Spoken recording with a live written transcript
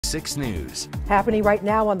6 News. Happening right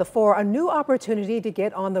now on the 4, a new opportunity to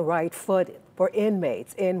get on the right foot for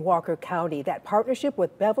inmates in Walker County. That partnership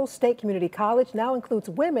with Bevel State Community College now includes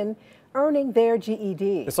women earning their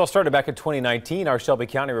GED. This all started back in 2019. Our Shelby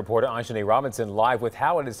County reporter Anjanae Robinson live with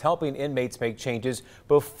how it is helping inmates make changes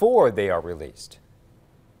before they are released.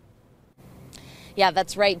 Yeah,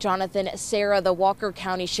 that's right, Jonathan. Sarah, the Walker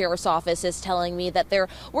County Sheriff's Office is telling me that they're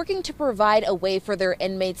working to provide a way for their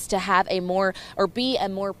inmates to have be a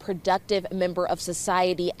more productive member of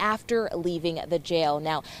society after leaving the jail.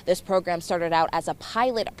 Now, this program started out as a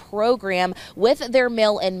pilot program with their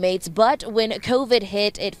male inmates, but when COVID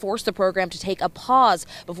hit, it forced the program to take a pause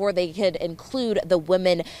before they could include the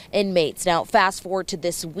women inmates. Now, fast forward to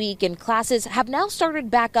this week, and classes have now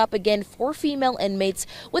started back up again for female inmates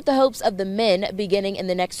with the hopes of the men beginning in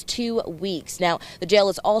the next 2 weeks. Now, the jail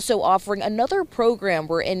is also offering another program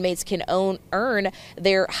where inmates can earn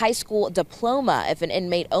their high school diploma. If an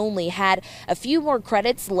inmate only had a few more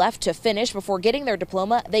credits left to finish before getting their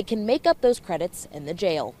diploma, they can make up those credits in the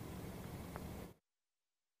jail.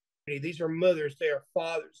 These are mothers, they are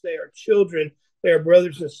fathers, they are children, they are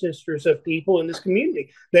brothers and sisters of people in this community.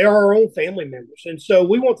 They are our own family members. And so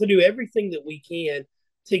we want to do everything that we can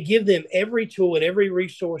to give them every tool and every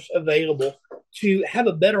resource available to have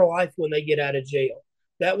a better life when they get out of jail.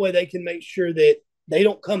 That way they can make sure that they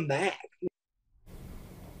don't come back.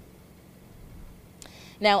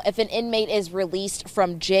 Now, if an inmate is released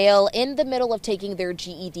from jail in the middle of taking their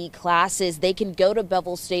GED classes, they can go to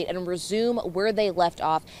Bevel State and resume where they left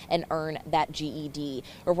off and earn that GED.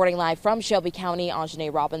 Reporting live from Shelby County,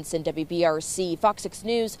 Anjanae Robinson, WBRC, Fox 6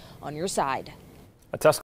 News, on your side.